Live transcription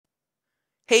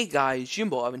Hey guys,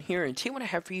 Jimboevan here, and today what I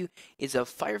have for you is a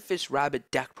Firefist Rabbit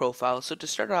deck profile. So to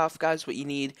start off, guys, what you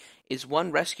need is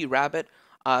one Rescue Rabbit,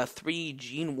 3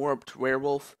 Gene Warped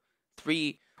Werewolf,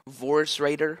 3 Vorus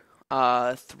Raider,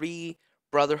 3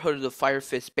 Brotherhood of the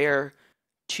Firefist Bear,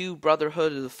 2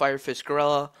 Brotherhood of the Firefist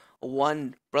Gorilla,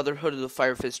 1 Brotherhood of the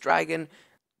Firefist Dragon,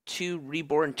 2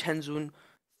 Reborn Tenzun,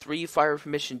 3 Fire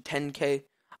Formation 10k,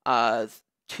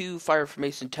 2 Fire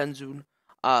Formation Tenzun,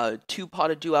 2 Pot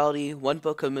of Duality, 1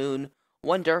 Book of Moon,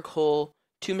 1 Dark Hole,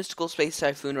 2 Mystical Space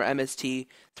Typhoon or MST,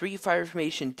 3 Fire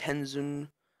Formation Tenzun,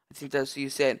 I think that's what you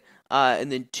said,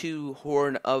 and then 2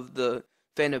 Horn of the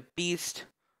Phantom Beast,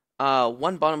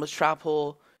 1 Bottomless Trap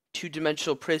Hole, 2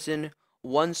 Dimensional Prison,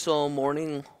 1 Soul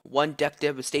Morning, 1 Deck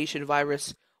Devastation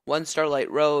Virus, 1 Starlight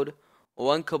Road,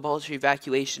 1 Compulsory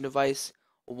Evacuation Device,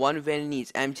 1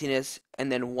 Vanity's Emptiness,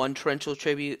 and then 1 Torrential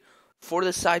Tribute. For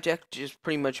the side deck, just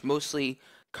pretty much mostly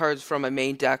cards from my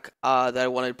main deck that I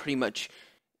want to pretty much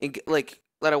that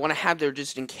I want to have there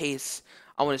just in case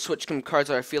I want to switch some cards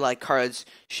that I feel like cards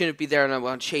shouldn't be there and I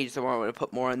want to change them or I want to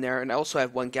put more in there. And I also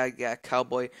have one Gag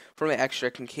Cowboy for my extra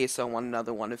deck in case I want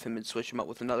another one of him and switch him up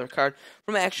with another card.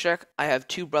 For my extra deck, I have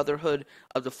 2 Brotherhood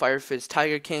of the Firefist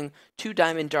Tiger King, 2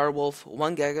 Diamond Darwolf,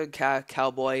 1 Gag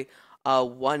Cowboy,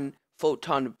 1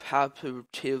 Photon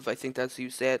Papative, I think that's how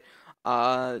you say it.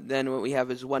 Then what we have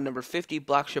is 1 number 50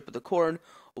 Black Ship of the Corn,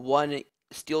 1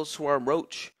 Steel Swarm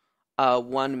Roach,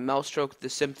 1 Maelstrom the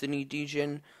Symphony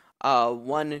Djinn,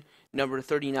 1 number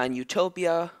 39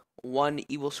 Utopia, 1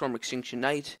 Evil Storm Extinction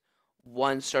Knight,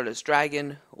 1 Stardust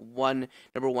Dragon, 1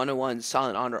 number 101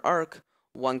 Silent Honor Arc,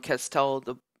 1 Kestel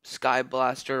the Sky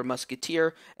Blaster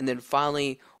Musketeer, and then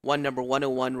finally 1 number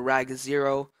 101 Rag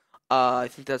Zero. I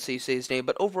think that's how you say his name.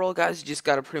 But overall, guys, you just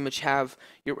gotta pretty much have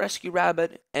your Rescue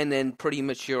Rabbit and then pretty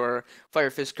much your Fire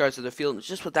Fist cards of the field. And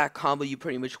just with that combo, you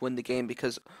pretty much win the game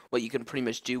because what you can pretty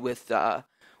much do with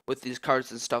these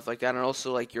cards and stuff like that, and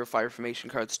also like your Fire Formation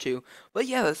cards too. But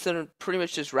yeah, that's gonna pretty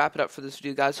much just wrap it up for this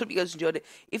video, guys. Hope you guys enjoyed it.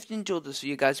 If you enjoyed this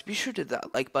video, guys, be sure to hit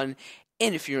that like button.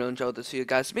 And if you enjoyed this video,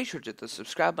 guys, make sure to hit the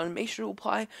subscribe button. Make sure to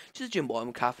apply to the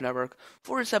Jimboevan.minecraft network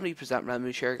for a 70%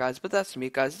 revenue share, guys. But that's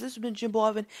me, guys. This has been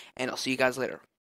Jimboevan, and I'll see you guys later.